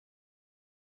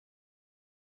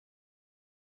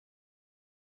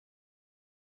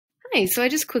Hi, so I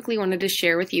just quickly wanted to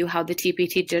share with you how the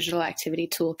TpT Digital Activity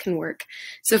tool can work.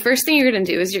 So first thing you're going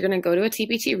to do is you're going to go to a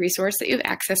TpT resource that you have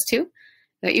access to,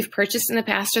 that you've purchased in the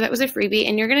past, or that was a freebie,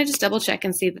 and you're going to just double check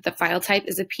and see that the file type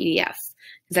is a PDF,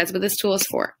 because that's what this tool is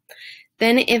for.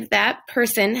 Then if that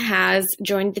person has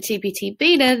joined the TpT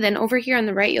beta, then over here on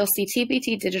the right, you'll see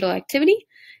TpT Digital Activity,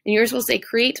 and yours will say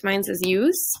create, mine says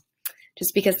use,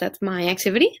 just because that's my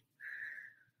activity.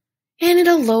 And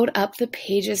it'll load up the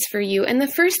pages for you. And the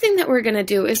first thing that we're going to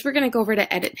do is we're going to go over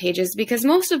to edit pages, because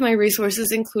most of my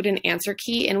resources include an answer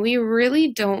key, and we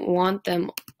really don't want them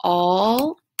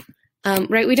all,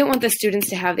 right? We don't want the students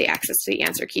to have the access to the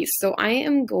answer keys. So I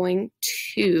am going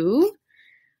to,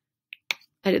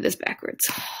 I did this backwards.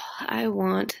 I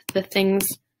want the things,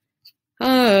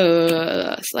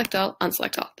 select all,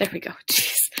 unselect all. There we go.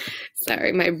 Jeez.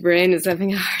 Sorry, my brain is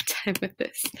having a hard time with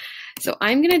this. So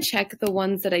I'm going to check the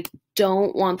ones that I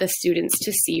don't want the students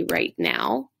to see right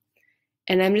now.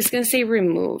 And I'm just going to say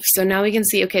remove. So now we can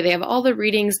see, okay, they have all the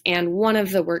readings and one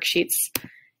of the worksheets.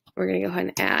 We're going to go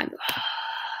ahead and add,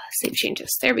 save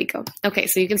changes. There we go. Okay,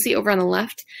 so you can see over on the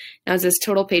left, now it says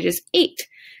total pages 8.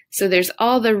 So there's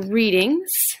all the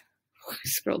readings.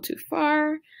 Scroll too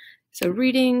far. So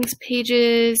readings,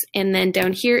 pages, and then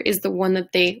down here is the one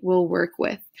that they will work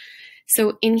with.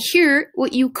 So in here,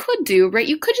 what you could do, right,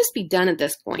 you could just be done at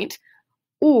this point.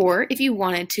 Or if you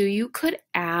wanted to, you could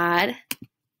add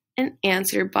an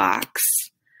answer box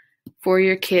for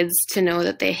your kids to know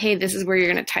that they, hey, this is where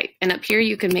you're going to type. And up here,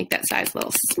 you can make that size a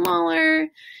little smaller.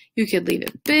 You could leave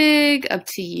it big, up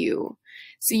to you.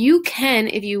 So you can,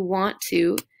 if you want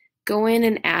to, go in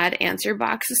and add answer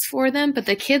boxes for them, but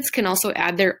the kids can also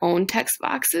add their own text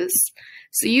boxes.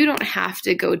 So you don't have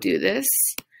to go do this,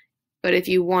 but if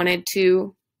you wanted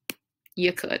to,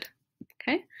 you could,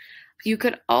 okay? You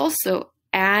could also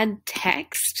add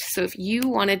text. So if you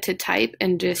wanted to type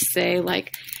and just say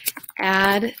like,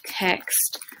 add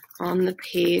text on the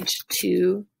page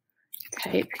to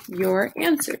type your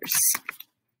answers.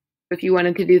 If you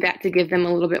wanted to do that to give them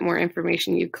a little bit more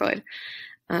information, you could.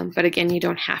 But again, you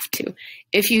don't have to.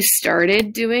 If you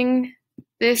started doing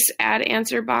this add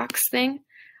answer box thing,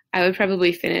 I would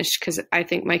probably finish, because I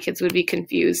think my kids would be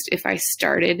confused if I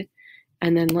started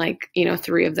and then, like, you know,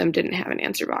 3 of them didn't have an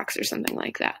answer box or something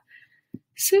like that.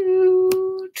 So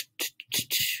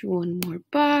one more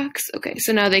box. Okay,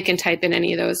 so now they can type in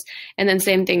any of those. And then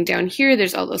same thing down here,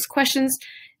 there's all those questions.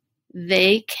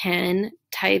 They can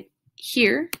type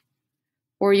here,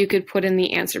 or you could put in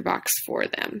the answer box for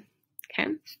them. Okay,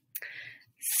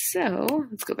 so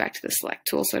let's go back to the select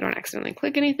tool so I don't accidentally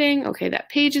click anything. Okay, that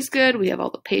page is good. We have all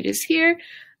the pages here.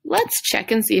 Let's check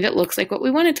and see if it looks like what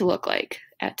we want it to look like.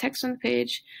 Add text on the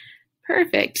page.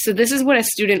 Perfect. So this is what a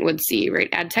student would see, right?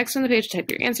 Add text on the page,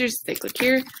 type your answers. They click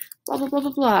here, blah, blah, blah,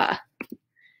 blah, blah.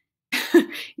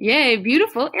 Yay,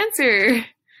 beautiful answer.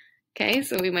 Okay,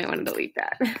 so we might want to delete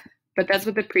that. But that's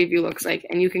what the preview looks like.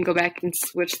 And you can go back and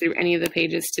switch through any of the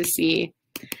pages to see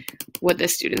what the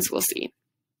students will see.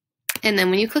 And then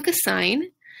when you click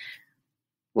assign,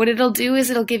 what it'll do is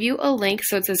it'll give you a link.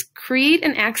 So it says create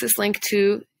an access link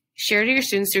to share to your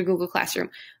students through Google Classroom.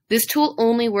 This tool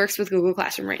only works with Google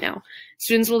Classroom right now.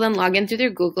 Students will then log in through their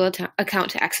Google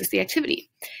account to access the activity.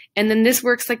 And then this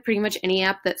works like pretty much any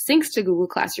app that syncs to Google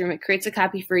Classroom. It creates a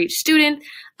copy for each student.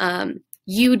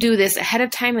 You do this ahead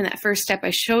of time in that first step I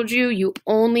showed you. You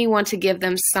only want to give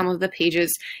them some of the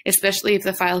pages, especially if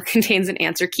the file contains an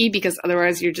answer key, because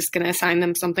otherwise you're just going to assign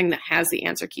them something that has the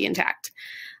answer key intact.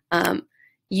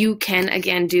 You can,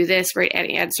 again, do this, right,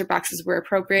 adding answer boxes where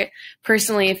appropriate.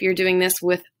 Personally, if you're doing this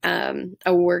with a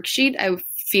worksheet, I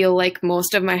feel like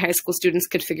most of my high school students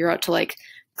could figure out to like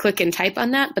click and type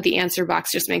on that, but the answer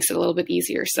box just makes it a little bit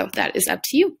easier. So that is up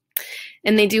to you.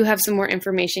 And they do have some more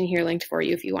information here linked for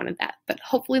you if you wanted that. But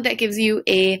hopefully that gives you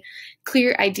a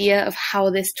clear idea of how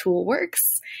this tool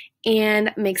works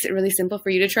and makes it really simple for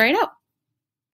you to try it out.